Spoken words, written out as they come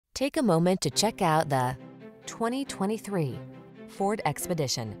Take a moment to check out the 2023 Ford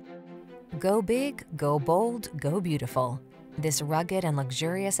Expedition. Go big, go bold, go beautiful. This rugged and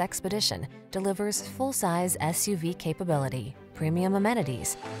luxurious Expedition delivers full-size SUV capability, premium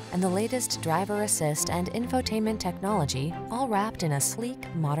amenities, and the latest driver assist and infotainment technology, all wrapped in a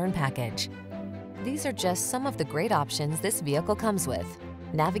sleek, modern package. These are just some of the great options this vehicle comes with: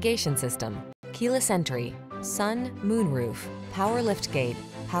 navigation system, keyless entry, sun, moonroof, power liftgate,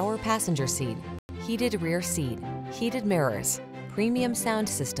 power passenger seat, heated rear seat, heated mirrors, premium sound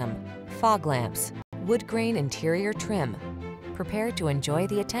system, fog lamps, wood grain interior trim. Prepare to enjoy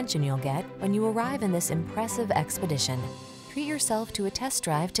the attention you'll get when you arrive in this impressive Expedition. Treat yourself to a test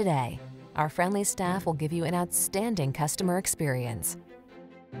drive today. Our friendly staff will give you an outstanding customer experience.